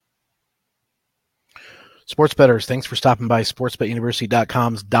Sports bettors, thanks for stopping by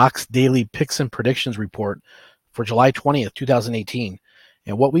sportsbetuniversity.com's Doc's Daily Picks and Predictions Report for July 20th, 2018.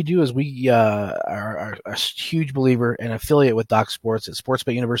 And what we do is we are a huge believer and affiliate with Doc Sports at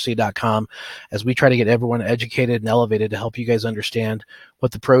sportsbetuniversity.com as we try to get everyone educated and elevated to help you guys understand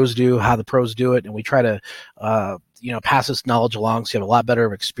what the pros do, how the pros do it, and we try to pass this knowledge along so you have a lot better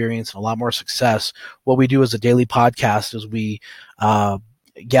of experience and a lot more success. What we do as a daily podcast is we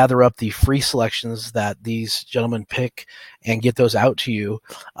gather up the free selections that these gentlemen pick and get those out to you.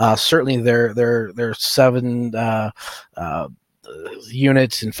 Certainly their 7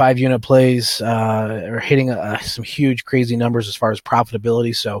 units and 5-unit plays are hitting some huge crazy numbers as far as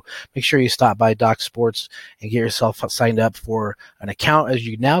profitability. So make sure you stop by Doc Sports and get yourself signed up for an account, as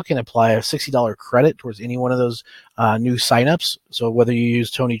you now can apply a $60 credit towards any one of those new signups. So whether you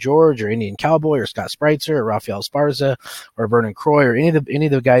use Tony George or Indian Cowboy or Scott Spreitzer or Rafael Esparza or Vernon Croy or any of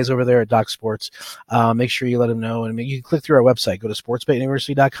the guys over there at Doc Sports, make sure you let them know. And you can click through our website, go to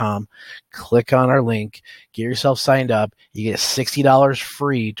sportsbetuniversity.com, click on our link, get yourself signed up. You get $60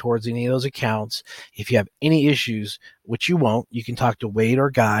 free towards any of those accounts. If you have any issues, which you won't, you can talk to Wade or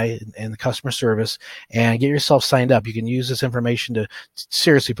Guy and the customer service and get yourself signed up. You can use this information to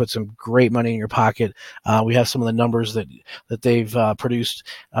seriously put some great money in your pocket. We have some of the numbers that they've produced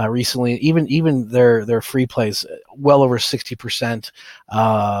recently. Even their free plays, well over 60%.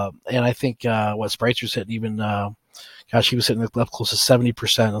 And I think what Spreitzer's hitting even. He was sitting up close to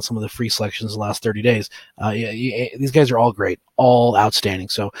 70% on some of the free selections in the last 30 days. These guys are all great, all outstanding.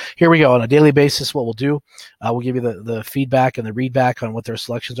 So here we go. On a daily basis, what we'll do, we'll give you the feedback and the readback on what their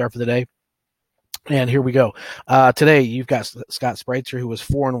selections are for the day. And here we go. Today, you've got Scott Spreitzer, who was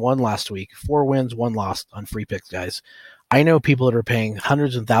 4-1 last week. 4 wins, 1 loss on free picks, guys. I know people that are paying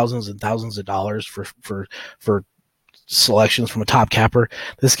hundreds and thousands of dollars for selections from a top capper.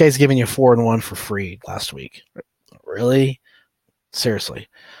 This guy's giving you 4-1 for free last week. Really? Seriously.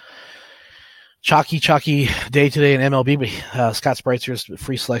 Chalky day today in MLB, but Scott Spreitzer's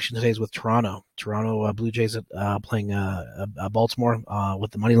free selection today is with Toronto. Toronto Blue Jays playing Baltimore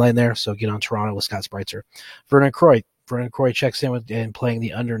with the money line there, so get on Toronto with Scott Spreitzer. Vernon Croy checks in and playing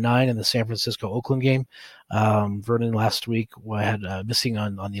the under 9 in the San Francisco-Oakland game. Vernon last week had missing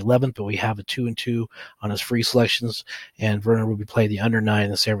on the 11th, but we have a 2-2 on his free selections, and Vernon will be playing the under 9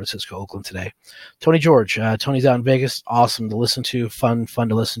 in the San Francisco-Oakland today. Tony George, Tony's out in Vegas. Awesome to listen to, fun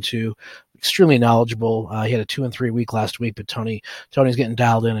to listen to, extremely knowledgeable. He had a 2-3 week last week, but Tony's getting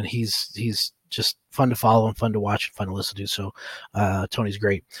dialed in, and he's just fun to follow and fun to watch and fun to listen to. So Tony's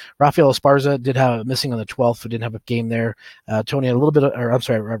great. Rafael Esparza did have missing on the 12th, but didn't have a game there. Rafael had a little bit of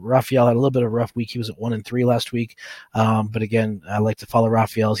a rough week. He was at 1-3 last week. But again, I like to follow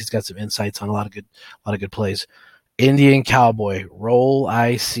Rafael. He's got some insights on a lot of good plays. Indian Cowboy, roll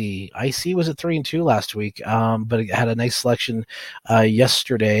IC. IC was at 3-2 last week, but it had a nice selection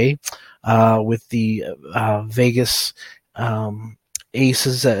yesterday with the Vegas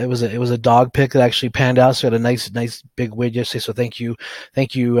Aces. It was a dog pick that actually panned out, so it had a nice big win yesterday. So thank you,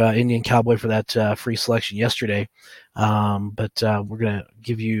 Indian Cowboy, for that free selection yesterday. But we're gonna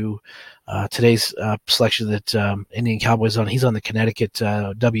give you today's selection that Indian Cowboy's on. He's on the Connecticut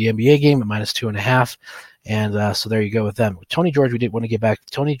WNBA game at -2.5, and so there you go with them. Tony George, we did want to get back.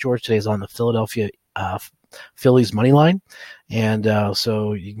 Tony George today is on the Philadelphia Phillies money line, and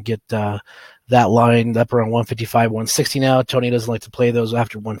so you can get that line up around 155, 160 now. Tony doesn't like to play those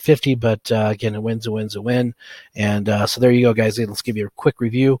after 150, but again, a win's a win. And so there you go, guys. Let's give you a quick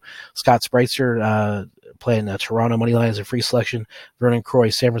review. Scott Spreitzer playing Toronto money line as a free selection. Vernon Croy,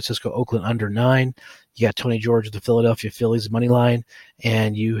 San Francisco, Oakland under 9. You got Tony George, the Philadelphia Phillies money line,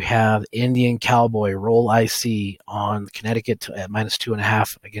 and you have Indian Cowboy, roll IC on Connecticut at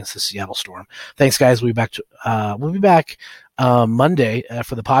 -2.5 against the Seattle Storm. Thanks, guys. We'll be back Monday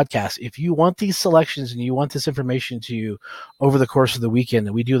for the podcast. If you want these selections and you want this information to you over the course of the weekend,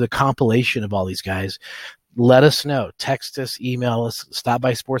 and we do the compilation of all these guys, let us know. Text us, email us, stop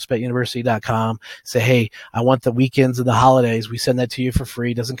by sportsbetuniversity.com. Say, hey, I want the weekends and the holidays. We send that to you for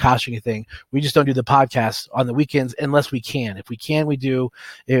free. It doesn't cost you anything. We just don't do the podcast on the weekends unless we can. If we can, we do.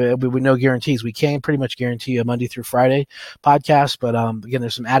 With no guarantees. We can pretty much guarantee a Monday through Friday podcast, but again,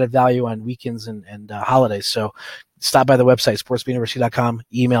 there's some added value on weekends and holidays. So stop by the website, sportsbetuniversity.com,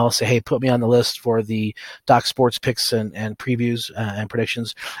 email us, say, hey, put me on the list for the Doc Sports picks and previews and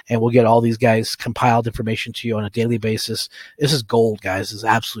predictions, and we'll get all these guys compiled information to you on a daily basis. This is gold, guys. This is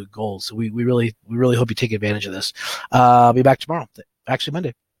absolute gold. So we really hope you take advantage of this. I'll be back tomorrow, actually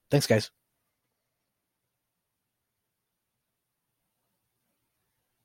Monday. Thanks, guys.